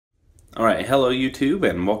Alright, hello YouTube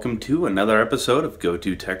and welcome to another episode of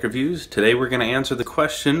Go-To Tech Reviews. Today we're going to answer the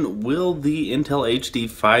question, will the Intel HD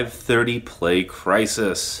 530 play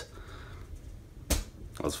Crysis?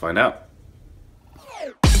 Let's find out.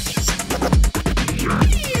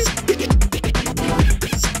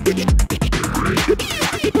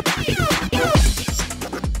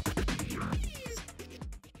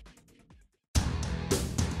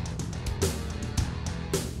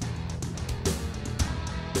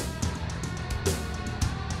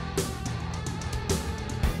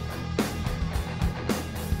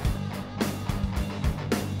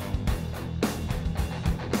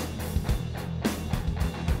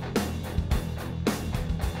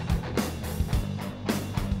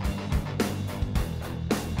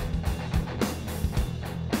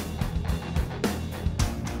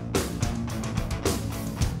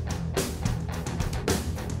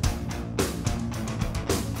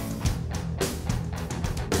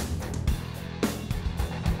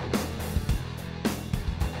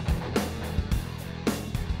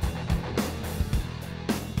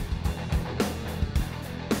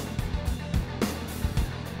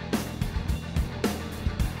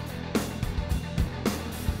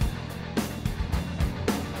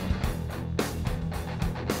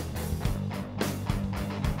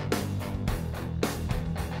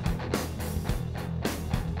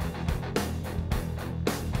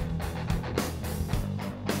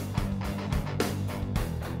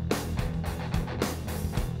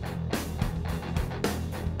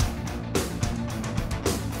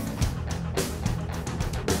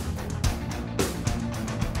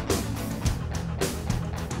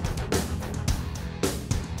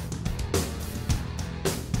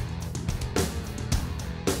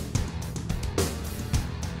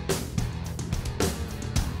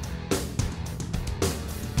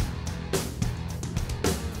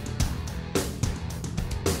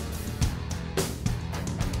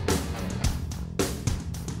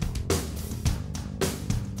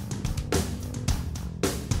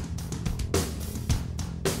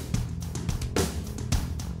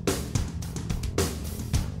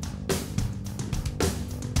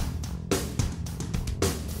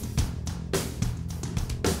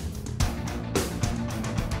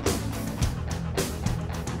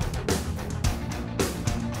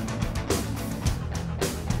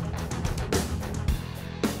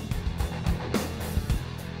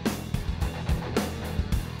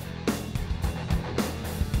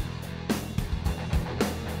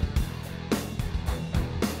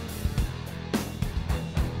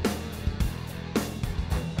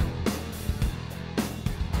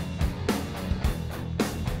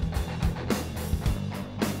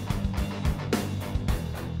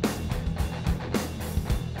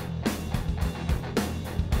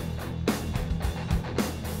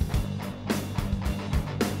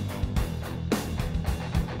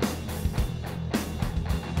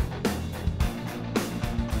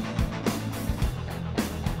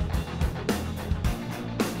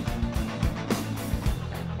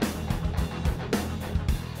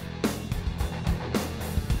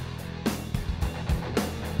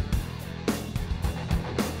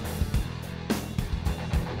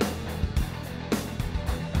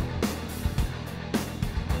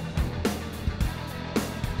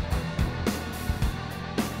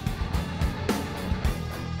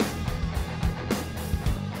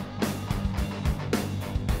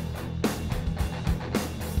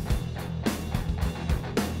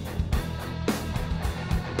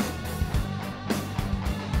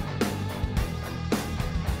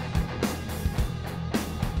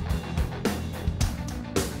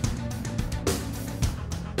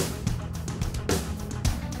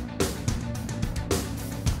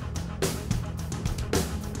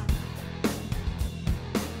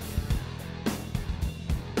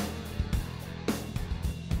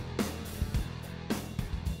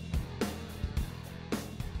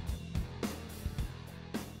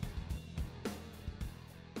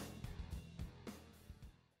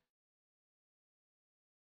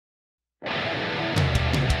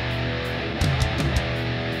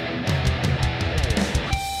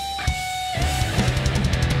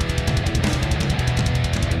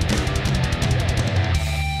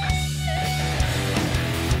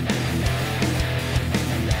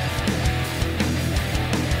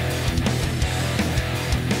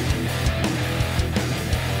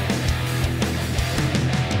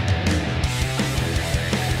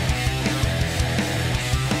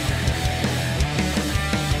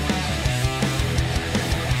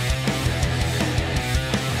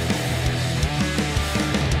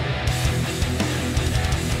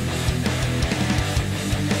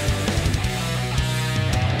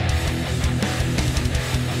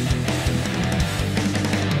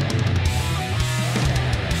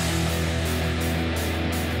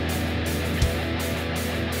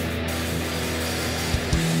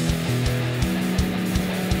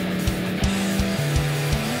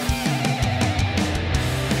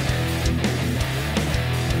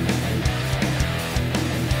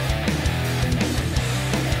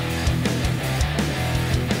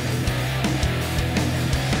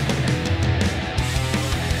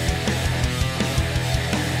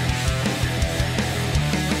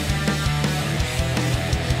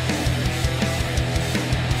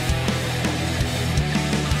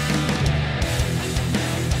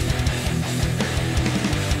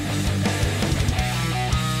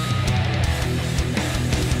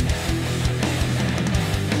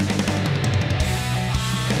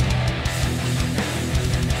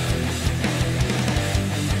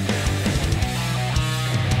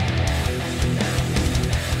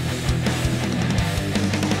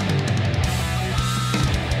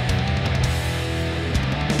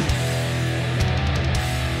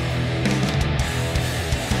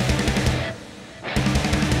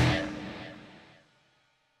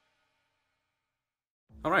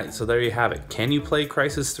 Alright, so there you have it. Can you play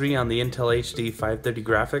Crysis 3 on the Intel HD 530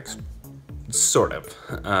 graphics? Sort of.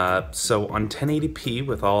 So on 1080p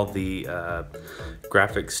with all the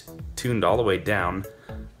graphics tuned all the way down,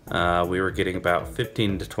 we were getting about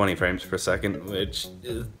 15 to 20 frames per second, which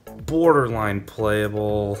is borderline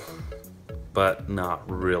playable, but not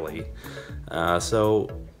really. So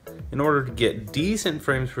in order to get decent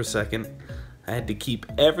frames per second, I had to keep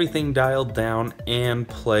everything dialed down and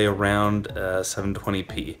play around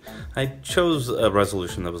 720p. I chose a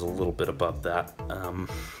resolution that was a little bit above that,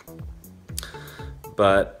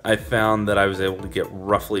 but I found that I was able to get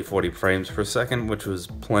roughly 40 frames per second, which was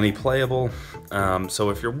plenty playable.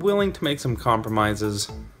 So if you're willing to make some compromises,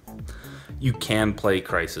 you can play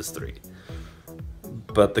Crysis 3.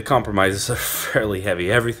 But the compromises are fairly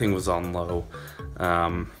heavy. Everything was on low.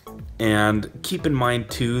 And keep in mind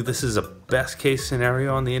too, this is a best case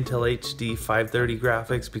scenario on the Intel HD 530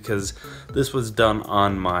 graphics because this was done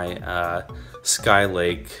on my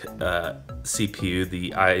Skylake CPU, the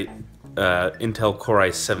Intel Core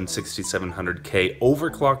i7-6700K,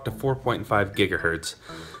 overclocked to 4.5 gigahertz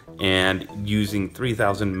and using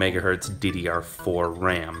 3000 megahertz DDR4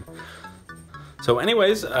 RAM. So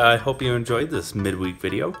anyways, I hope you enjoyed this midweek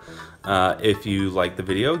video. If you like the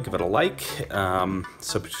video, give it a like,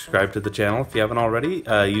 subscribe to the channel if you haven't already,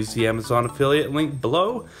 use the Amazon affiliate link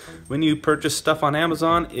below. When you purchase stuff on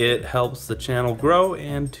Amazon, it helps the channel grow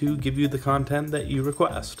and to give you the content that you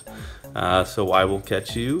request. So I will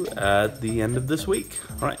catch you at the end of this week.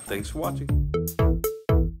 Alright, thanks for watching.